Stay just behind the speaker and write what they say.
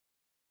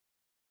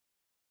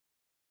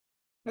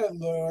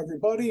Hello,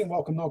 everybody, and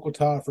welcome to Uncle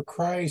Todd for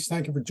Christ.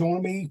 Thank you for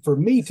joining me. For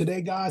me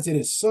today, guys, it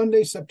is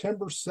Sunday,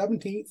 September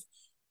 17th,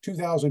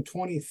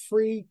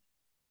 2023.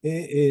 It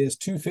is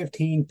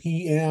 2:15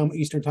 p.m.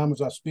 Eastern Time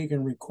as I speak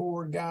and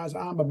record, guys.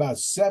 I'm about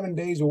 7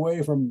 days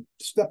away from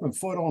stepping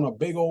foot on a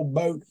big old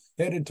boat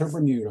headed to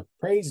Bermuda.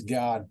 Praise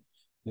God.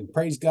 And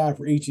praise God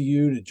for each of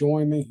you to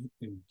join me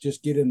and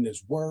just get in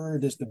this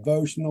word, this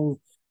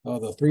devotional,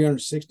 the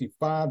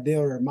 365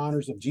 daily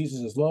reminders of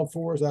Jesus' love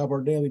for us out of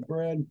our daily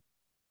bread.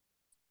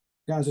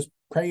 Guys, just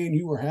praying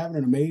you are having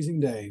an amazing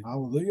day.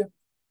 Hallelujah.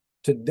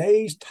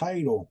 Today's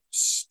title,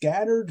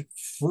 Scattered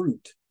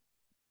Fruit.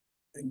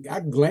 I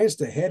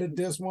glanced ahead at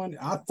this one.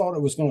 I thought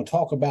it was going to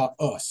talk about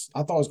us.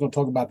 I thought it was going to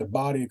talk about the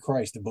body of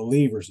Christ, the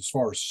believers, as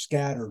far as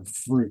scattered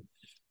fruit,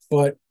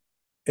 but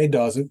it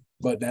doesn't.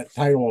 But that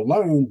title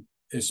alone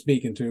is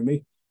speaking to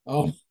me.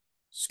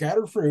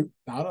 Scattered fruit,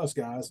 not us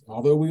guys,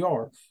 although we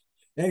are.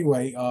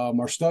 Anyway,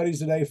 our studies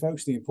today,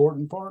 folks, the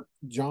important part,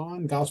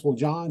 Gospel of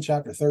John,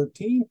 chapter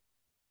 13.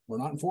 We're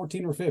not in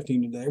 14 or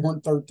 15 today. We're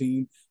in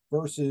 13,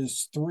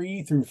 verses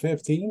 3 through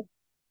 15.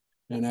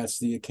 And that's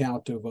the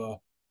account of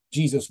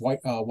Jesus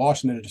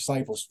washing the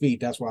disciples'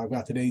 feet. That's why I've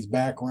got today's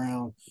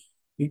background.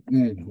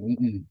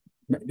 Man,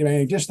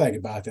 just think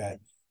about that.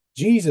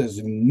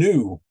 Jesus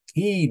knew,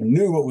 he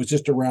knew it was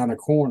just around the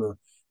corner.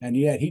 And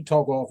yet he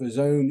took off his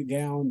own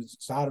gown,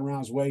 tied around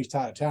his waist,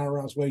 tied a towel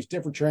around his waist,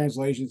 different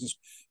translations.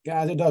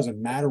 Guys, it doesn't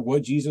matter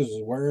what Jesus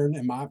is wearing,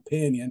 in my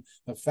opinion.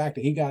 The fact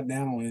that he got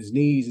down on his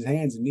knees, his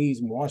hands and knees,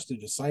 and washed the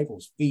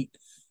disciples' feet,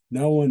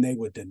 knowing they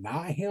would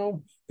deny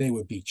him, they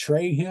would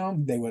betray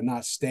him, they would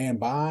not stand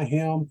by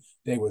him,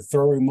 they would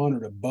throw him under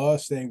the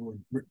bus. They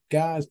would,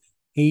 guys,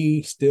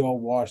 he still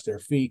washed their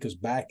feet because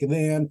back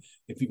then,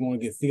 if you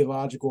want to get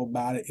theological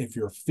about it, if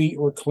your feet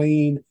were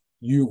clean,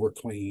 you were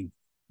clean.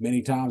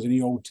 Many times in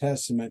the Old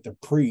Testament, the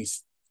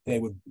priests they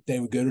would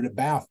go to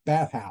the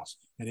bathhouse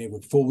and they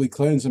would fully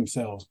cleanse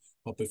themselves.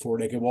 But before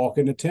they could walk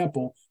in the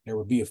temple, there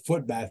would be a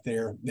foot bath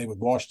there. They would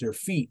wash their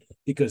feet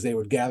because they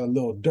would gather a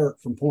little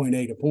dirt from point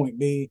A to point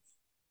B.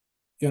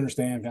 You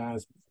understand,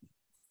 guys?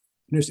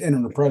 Just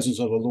entering the presence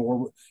of the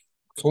Lord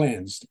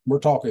cleansed. We're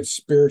talking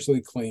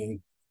spiritually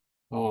clean.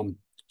 So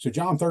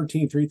John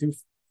 13, 3 through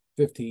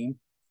 15.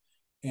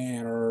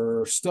 And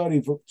our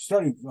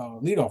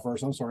leadoff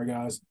verse, I'm sorry,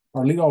 guys.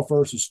 Our leadoff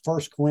verse is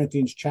 1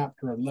 Corinthians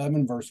chapter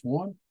 11, verse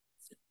 1.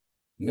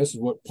 And this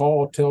is what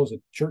Paul tells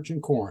the church in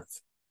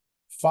Corinth.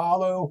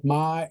 Follow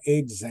my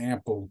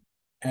example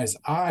as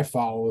I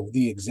follow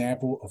the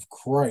example of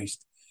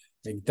Christ.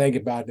 And think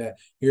about that.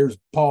 Here's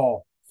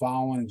Paul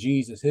following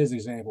Jesus, his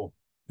example.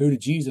 Who did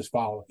Jesus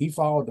follow? He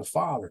followed the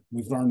Father.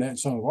 We've learned that in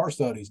some of our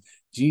studies.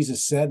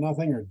 Jesus said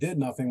nothing or did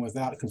nothing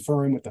without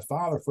conferring with the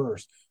Father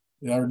first.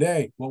 The other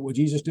day, what would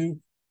Jesus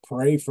do?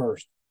 Pray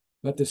first.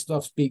 Let this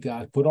stuff speak,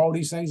 guys. Put all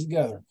these things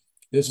together.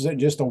 This isn't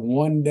just a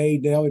one-day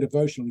daily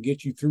devotion to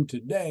get you through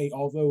today,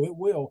 although it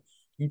will.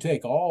 You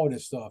take all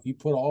this stuff, you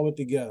put all of it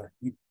together.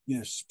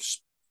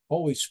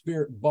 Holy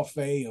Spirit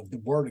buffet of the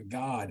Word of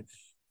God,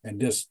 and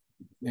this,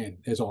 man,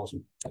 is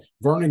awesome.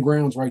 Vernon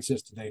Grounds writes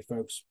this today,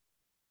 folks.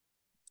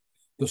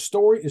 The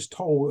story is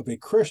told of a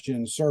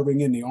Christian serving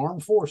in the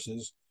armed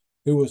forces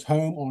who was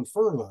home on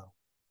furlough.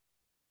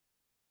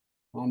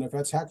 I don't know if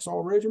that's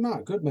Hacksaw Ridge or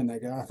not. Could have been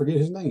that guy. I forget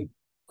his name.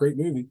 Great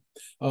movie.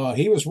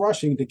 He was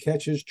rushing to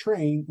catch his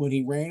train when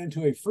he ran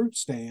into a fruit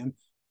stand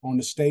on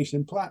the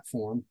station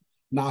platform,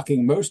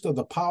 knocking most of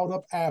the piled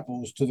up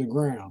apples to the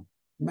ground.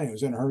 Man, he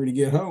was in a hurry to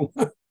get home.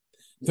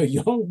 The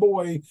young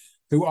boy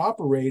who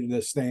operated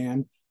the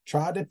stand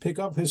tried to pick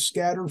up his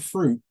scattered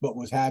fruit, but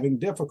was having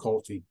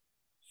difficulty.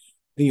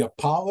 The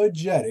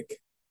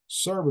apologetic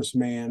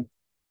serviceman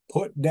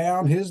put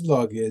down his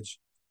luggage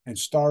and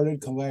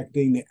started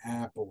collecting the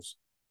apples.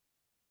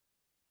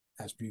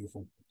 That's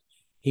beautiful.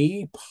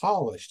 He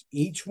polished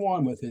each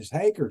one with his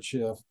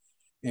handkerchief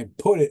and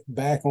put it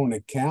back on the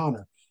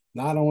counter.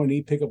 Not only did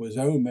he pick up his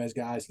own mess,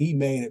 guys, he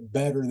made it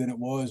better than it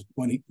was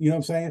when you know what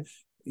I'm saying?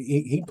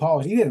 He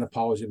polished, he didn't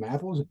polish them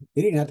apples.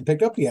 He didn't have to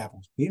pick up the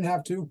apples. He didn't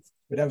have to,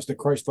 but that was the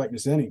Christ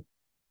likeness in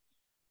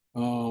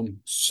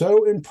him.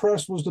 So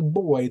impressed was the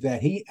boy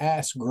that he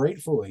asked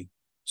gratefully,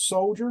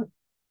 Soldier,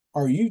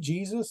 are you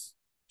Jesus?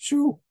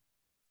 Shoo.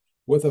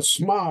 With a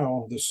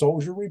smile, the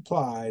soldier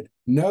replied,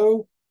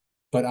 No,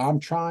 but I'm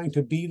trying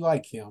to be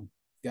like him.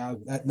 God,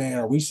 that man,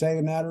 are we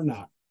saying that or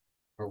not?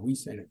 Are we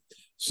saying it?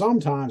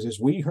 Sometimes as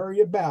we hurry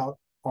about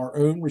our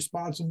own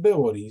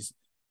responsibilities,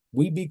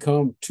 we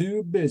become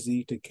too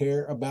busy to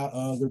care about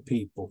other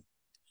people.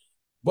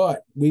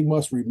 But we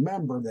must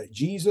remember that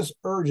Jesus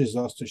urges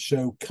us to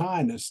show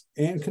kindness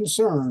and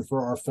concern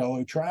for our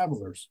fellow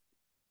travelers.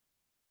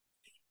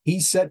 He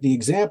set the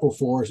example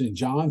for us in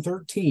John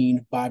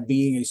 13 by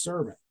being a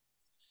servant.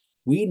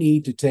 We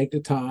need to take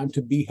the time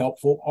to be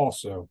helpful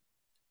also.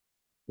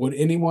 Would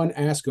anyone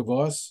ask of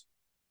us,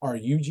 Are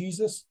you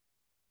Jesus?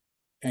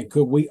 And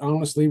could we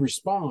honestly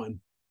respond,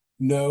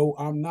 No,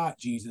 I'm not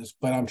Jesus,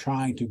 but I'm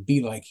trying to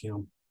be like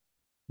him?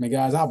 I mean,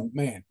 guys,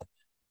 man,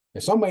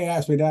 if somebody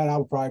asked me that, I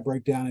would probably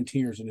break down in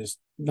tears and just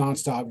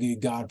nonstop give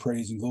God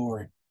praise and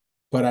glory.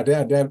 But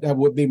that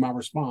would be my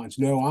response.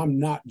 No, I'm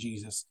not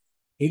Jesus.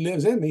 He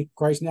lives in me.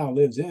 Christ now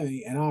lives in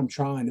me, and I'm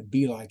trying to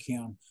be like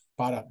him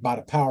by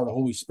the power of the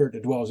Holy Spirit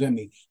that dwells in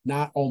me,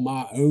 not on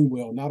my own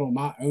will, not on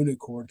my own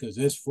accord, because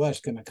this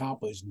flesh can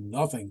accomplish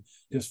nothing.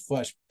 This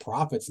flesh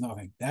profits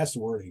nothing. That's the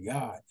word of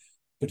God.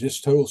 But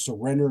just total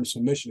surrender and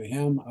submission to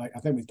him. I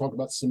think we talked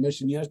about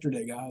submission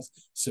yesterday, guys.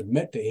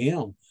 Submit to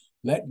him.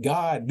 Let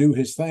God do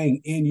his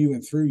thing in you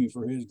and through you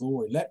for his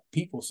glory. Let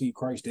people see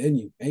Christ in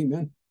you.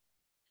 Amen.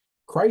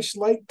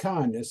 Christ-like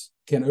kindness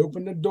can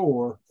open the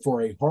door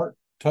for a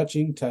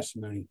heart-touching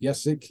testimony.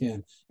 Yes, it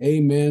can.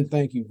 Amen.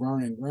 Thank you,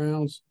 Vernon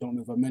Grounds. Don't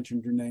know if I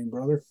mentioned your name,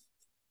 brother.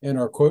 And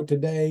our quote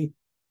today,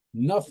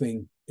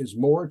 nothing is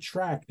more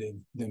attractive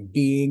than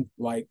being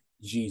like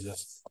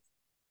Jesus.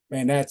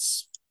 Man,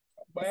 that's,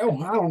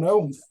 well, I don't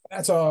know.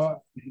 That's a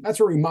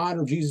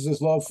reminder of Jesus'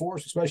 love for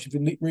us, especially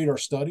if you read our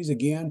studies.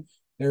 Again,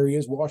 there he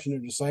is washing the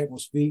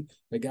disciples' feet.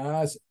 But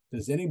guys,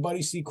 does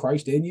anybody see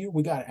Christ in you?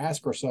 We got to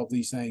ask ourselves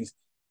these things.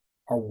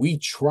 Are we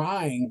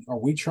trying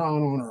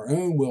on our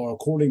own will,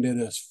 according to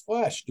this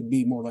flesh, to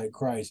be more like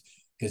Christ?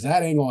 Because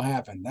that ain't going to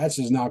happen. That's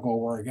just not going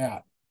to work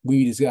out.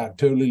 We just got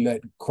to totally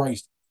let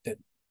Christ, that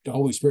the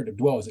Holy Spirit that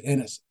dwells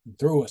in us and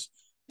through us,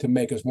 to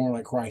make us more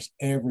like Christ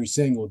every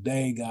single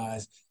day,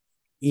 guys.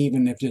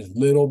 Even if just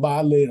little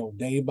by little,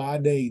 day by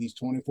day, these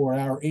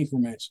 24-hour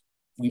increments,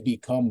 we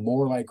become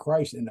more like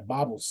Christ. And the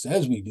Bible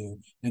says we do.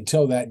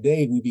 Until that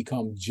day, we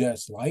become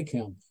just like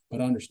him. But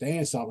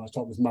understand something. I was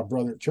talking with my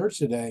brother at church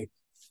today.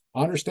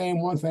 Understand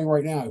one thing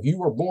right now. If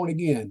you are born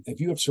again, if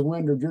you have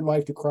surrendered your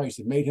life to Christ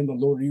and made him the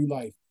Lord of your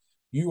life,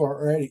 you're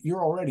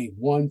already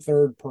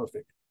 1/3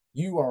 perfect.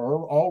 You are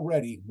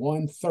already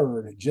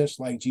 1/3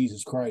 just like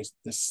Jesus Christ,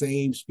 the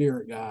same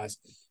spirit, guys.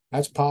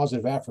 That's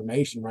positive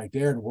affirmation right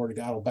there. The word of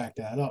God will back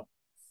that up.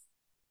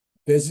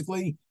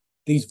 Physically,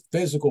 these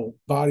physical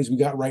bodies we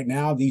got right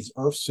now, these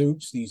earth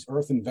suits, these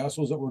earthen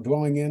vessels that we're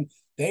dwelling in,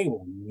 they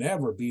will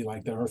never be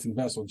like the earthen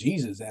vessel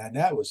Jesus had.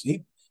 That was,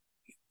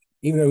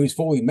 even though he's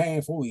fully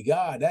man, fully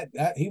God,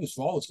 that he was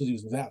flawless because he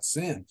was without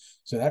sin.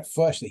 So that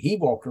flesh that he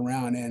walked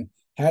around in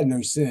had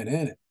no sin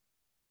in it.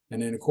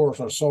 And then, of course,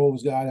 our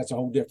souls, God, that's a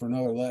whole different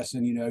other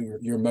lesson,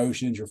 your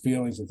emotions, your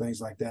feelings, and things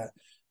like that.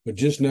 But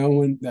just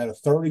knowing that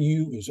 1/3 of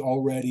you is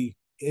already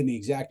in the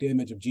exact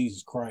image of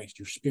Jesus Christ,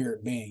 your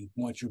spirit being,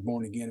 once you're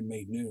born again and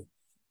made new.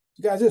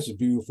 So guys, this is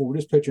beautiful.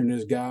 Just picturing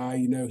this guy,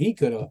 he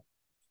could have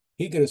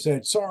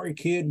said, sorry,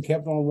 kid, and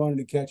kept on running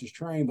to catch his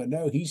train. But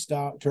no, he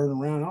stopped, turned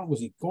around. Was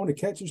he going to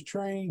catch his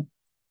train?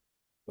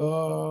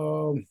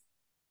 I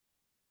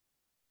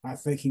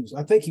think he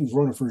was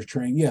running for his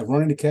train. Yeah,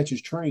 running to catch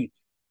his train.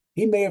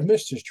 He may have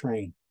missed his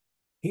train.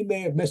 He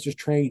may have missed his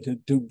train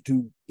to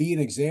be an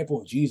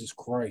example of Jesus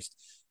Christ.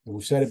 And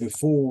we've said it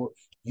before,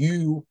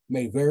 you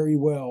may very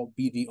well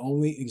be the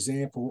only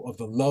example of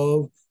the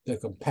love, the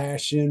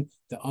compassion,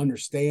 the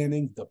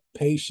understanding, the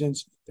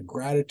patience, the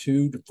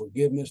gratitude, the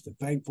forgiveness, the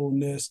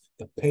thankfulness,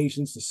 the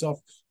patience, the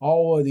self,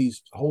 all of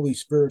these holy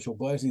spiritual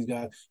blessings,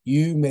 God.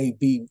 You may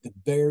be the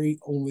very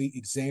only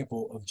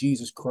example of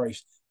Jesus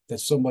Christ that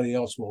somebody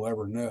else will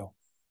ever know.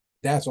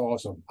 That's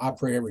awesome. I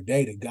pray every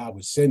day that God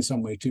would send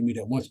somebody to me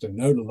that wants to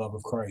know the love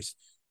of Christ.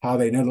 How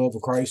they know the love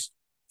of Christ?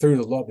 Through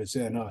the love that's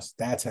in us.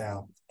 That's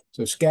how.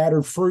 So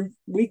scattered fruit,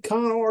 we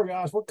kind of are,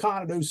 guys. We're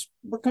kind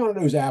of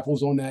those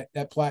apples on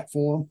that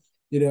platform,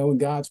 and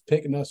God's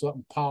picking us up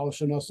and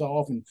polishing us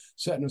off and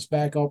setting us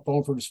back up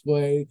on for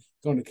display,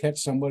 going to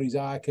catch somebody's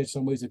eye, catch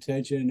somebody's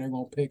attention, and they're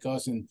going to pick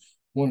us and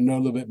want to know a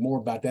little bit more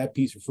about that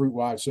piece of fruit,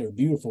 why it's so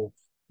beautiful.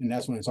 And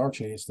that's when it's our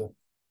chance to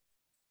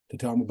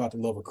tell them about the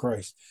love of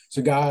Christ.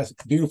 So guys,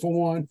 beautiful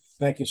one.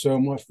 Thank you so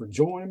much for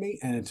joining me.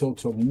 And until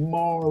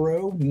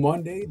tomorrow,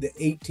 Monday, the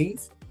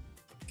 18th,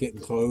 getting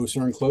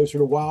closer and closer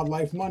to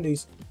Wildlife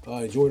Mondays.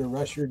 Enjoy the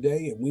rest of your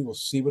day, and we will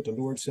see what the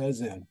Lord says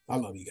then. I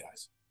love you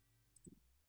guys.